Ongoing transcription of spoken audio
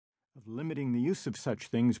limiting the use of such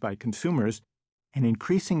things by consumers and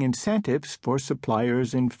increasing incentives for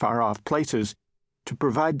suppliers in far-off places to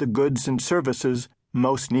provide the goods and services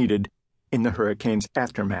most needed in the hurricane's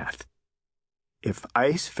aftermath. If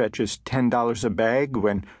ice fetches $10 a bag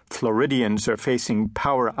when Floridians are facing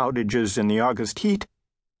power outages in the August heat,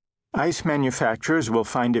 ice manufacturers will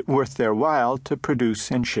find it worth their while to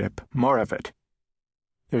produce and ship more of it.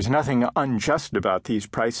 There's nothing unjust about these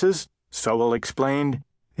prices, Sowell explained.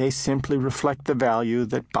 They simply reflect the value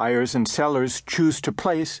that buyers and sellers choose to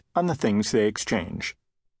place on the things they exchange.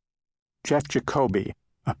 Jeff Jacoby,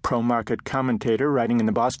 a pro-market commentator writing in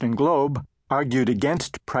the Boston Globe, argued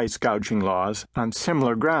against price gouging laws on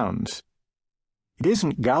similar grounds. It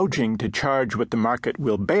isn't gouging to charge what the market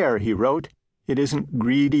will bear, he wrote. It isn't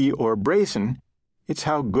greedy or brazen. It's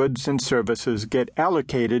how goods and services get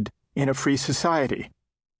allocated in a free society.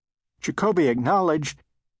 Jacoby acknowledged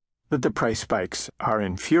that the price spikes are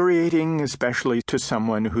infuriating, especially to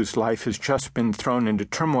someone whose life has just been thrown into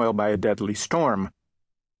turmoil by a deadly storm.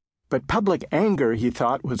 But public anger, he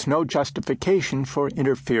thought, was no justification for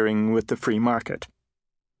interfering with the free market.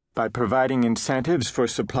 By providing incentives for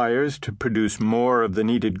suppliers to produce more of the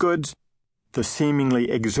needed goods, the seemingly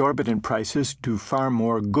exorbitant prices do far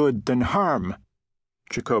more good than harm,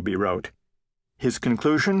 Jacoby wrote. His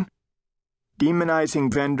conclusion?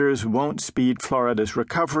 Demonizing vendors won't speed Florida's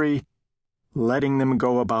recovery. Letting them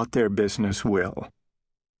go about their business will.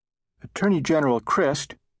 Attorney General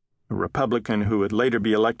Crist, a Republican who would later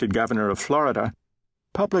be elected governor of Florida,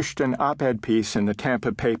 published an op-ed piece in the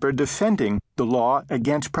Tampa paper defending the law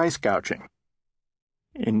against price gouging.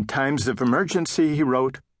 In times of emergency, he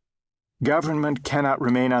wrote, government cannot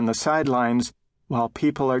remain on the sidelines while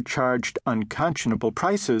people are charged unconscionable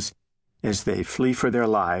prices as they flee for their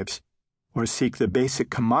lives or seek the basic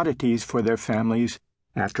commodities for their families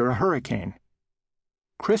after a hurricane.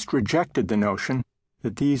 Crist rejected the notion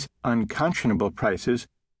that these unconscionable prices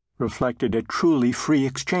reflected a truly free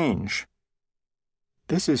exchange.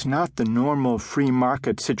 This is not the normal free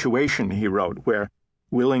market situation, he wrote, where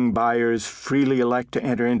willing buyers freely elect to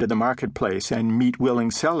enter into the marketplace and meet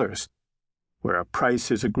willing sellers, where a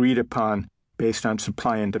price is agreed upon based on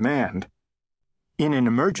supply and demand. In an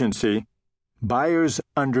emergency, buyers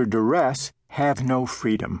under duress have no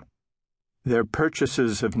freedom. Their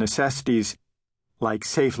purchases of necessities, like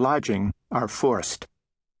safe lodging, are forced.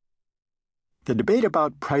 The debate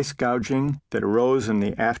about price gouging that arose in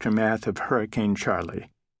the aftermath of Hurricane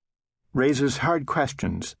Charley raises hard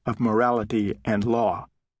questions of morality and law.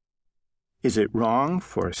 Is it wrong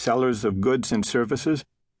for sellers of goods and services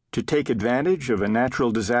to take advantage of a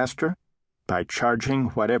natural disaster by charging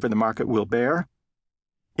whatever the market will bear?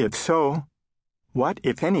 If so, what,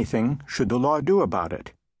 if anything, should the law do about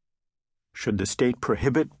it? Should the state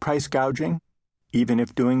prohibit price gouging, even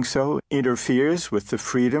if doing so interferes with the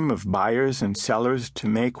freedom of buyers and sellers to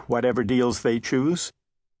make whatever deals they choose?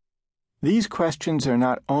 These questions are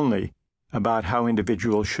not only about how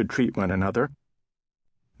individuals should treat one another,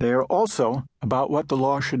 they are also about what the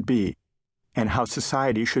law should be and how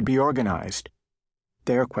society should be organized.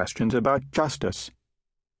 They are questions about justice.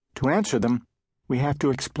 To answer them, we have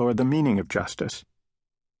to explore the meaning of justice.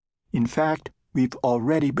 In fact, we've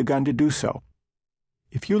already begun to do so.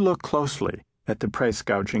 If you look closely at the price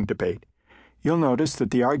gouging debate, you'll notice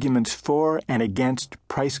that the arguments for and against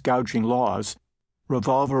price gouging laws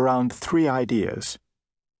revolve around three ideas: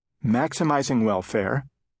 maximizing welfare,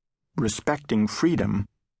 respecting freedom,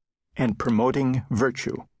 and promoting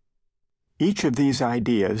virtue. Each of these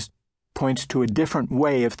ideas points to a different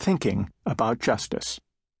way of thinking about justice.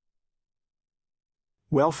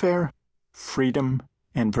 Welfare, freedom,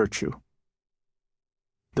 and virtue.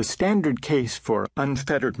 The standard case for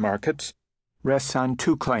unfettered markets rests on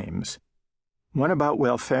two claims, one about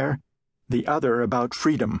welfare, the other about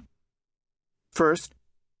freedom. First,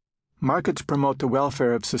 markets promote the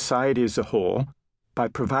welfare of society as a whole by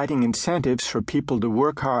providing incentives for people to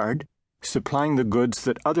work hard, supplying the goods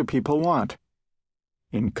that other people want.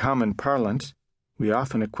 In common parlance, we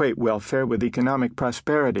often equate welfare with economic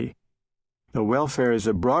prosperity, though welfare is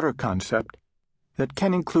a broader concept that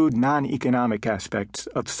can include non-economic aspects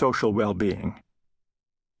of social well-being.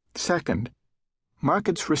 Second,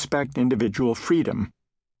 markets respect individual freedom.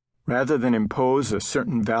 Rather than impose a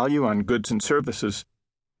certain value on goods and services,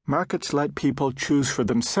 markets let people choose for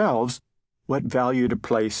themselves what value to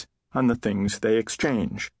place on the things they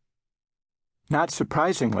exchange. Not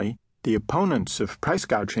surprisingly, the opponents of price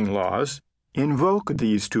gouging laws invoke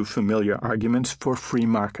these two familiar arguments for free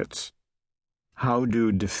markets. How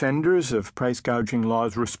do defenders of price gouging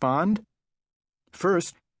laws respond?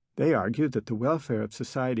 First, they argue that the welfare of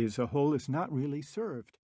society as a whole is not really served.